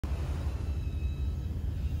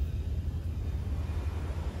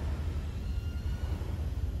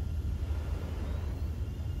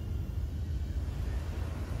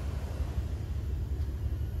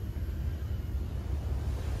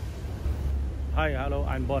Hi, hello,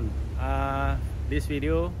 I'm Bon. This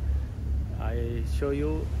video I show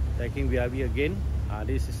you Daikin VRV again.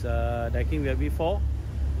 This is Daikin VRV-4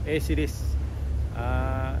 A series.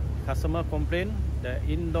 Customer complain the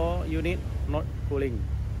indoor unit not cooling.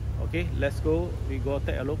 Okay, let's go. We go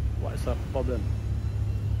take a look what's the problem.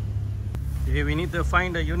 Okay, we need to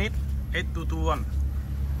find the unit 8221.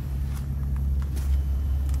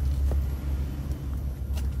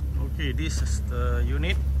 Okay, this is the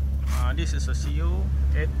unit. This is a CU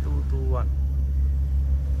 8221.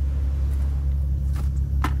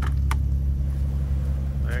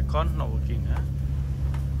 Aircon not working, huh?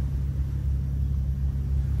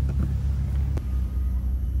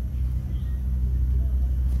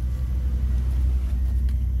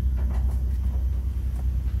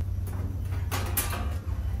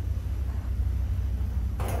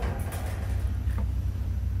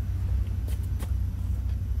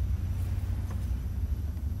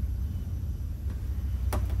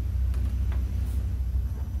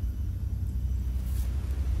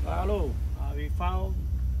 Hello, we found.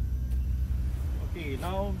 Okay,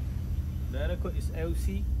 now the error code is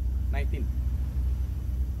LC-19.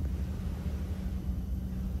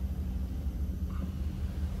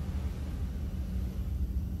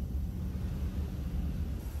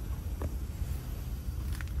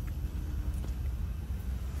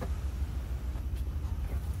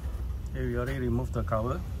 Okay, we already removed the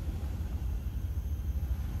cover.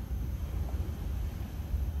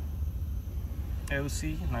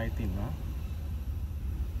 LC-19, huh?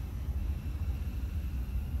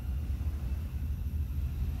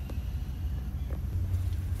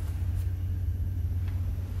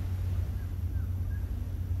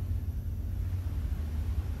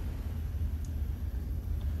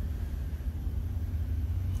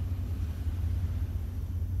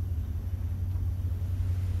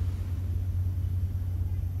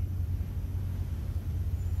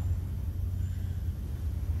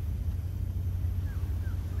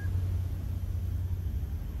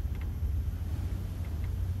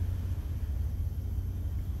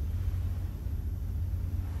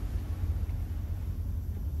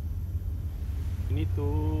 We need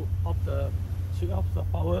to switch off the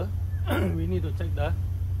power. We need to check the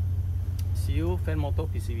CU fan motor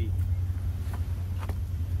PCB.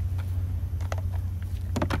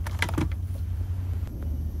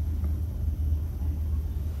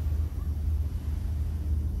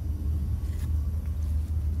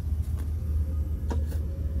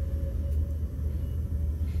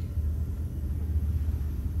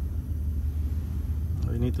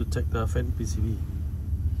 We need to check the fan PCB.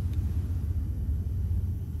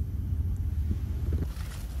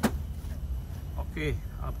 Okay,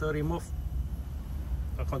 after remove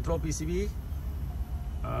the control PCB,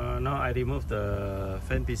 now I remove the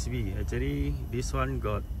fan PCB. Actually, this one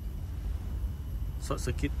got short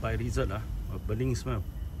circuit by result, a burning smell.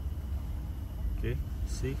 Okay,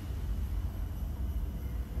 see,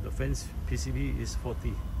 the fan PCB is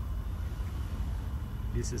 40.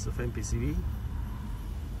 This is a fan PCB.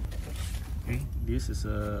 Okay, this is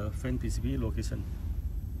a fan PCB location.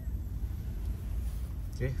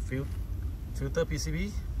 Okay, filter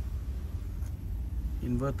PCB,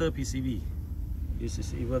 inverter PCB. This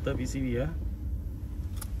is inverter PCB,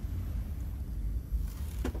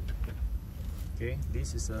 Okay,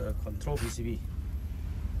 this is a control PCB.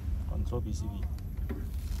 Control PCB.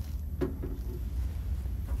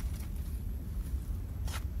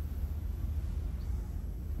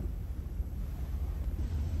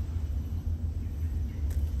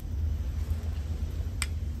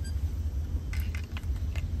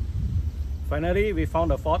 Finally, we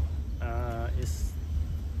found the fault. Is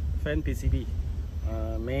fan PCB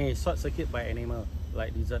may short circuit by animal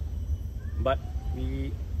like result, but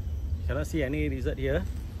we cannot see any result here,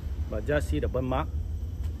 but just see the burn mark.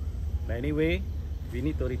 But anyway, we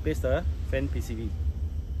need to replace the fan PCB.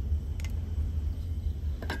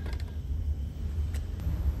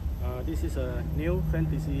 This is a new fan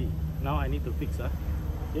PCB. Now I need to fix.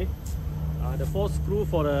 Okay, the 4 screw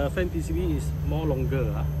for the fan PCB is more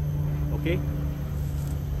longer. Okay.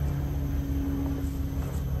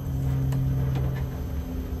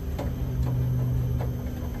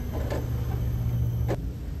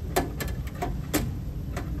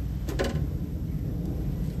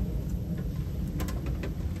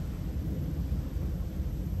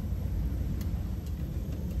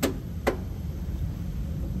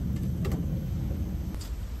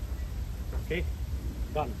 Okay,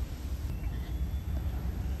 done.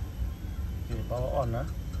 Okay, power on.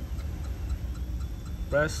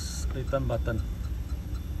 Press return button.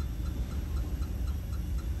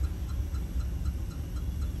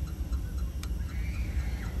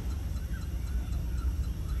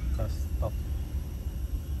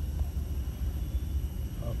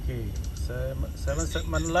 Okay, 7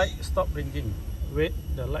 segment light stop blinking. Wait,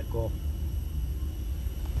 the light go off.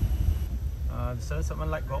 The 7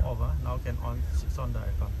 segment light go off. Now can on, switch on the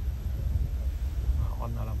aircon.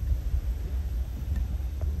 On alarm.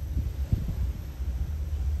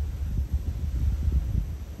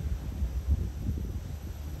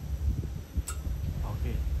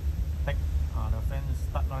 Okay, take the fan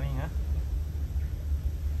start running.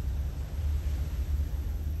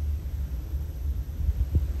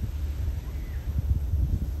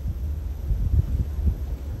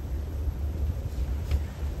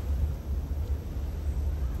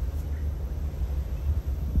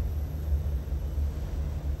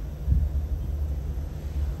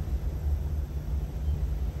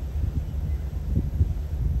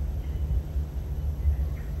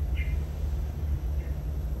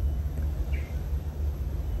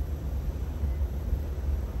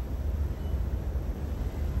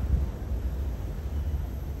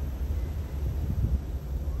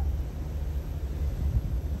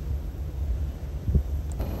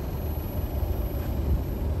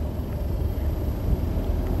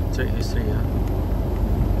 Check history,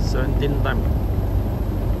 17 times.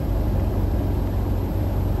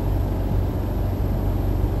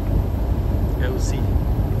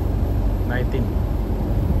 LC-19.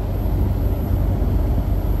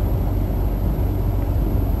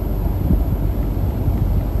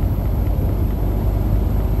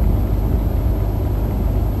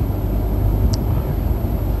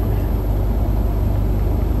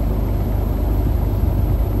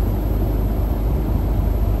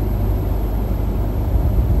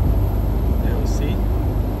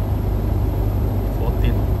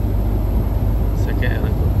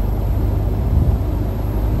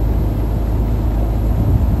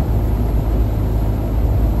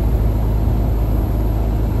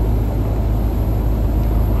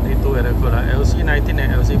 LC-19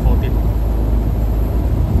 and LC-14.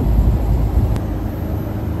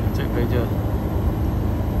 Check pressure.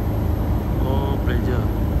 Oh, pressure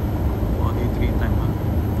 43 times.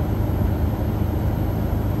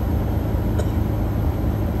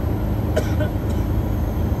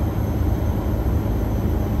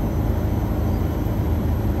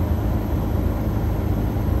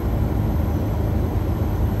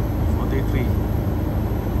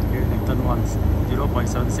 Okay, return once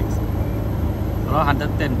 0.76. Around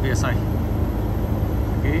 110 psi.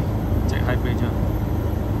 Okay, check high pressure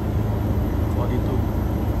 42.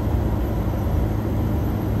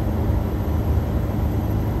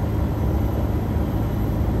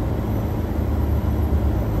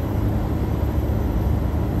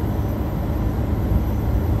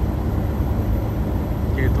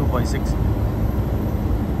 Okay, 2.6.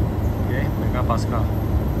 Okay, megapascal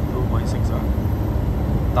 2.6.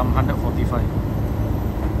 Thumb 145.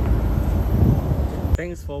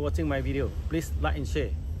 Thanks for watching my video. Please like and share.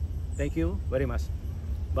 Thank you very much.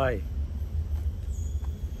 Bye.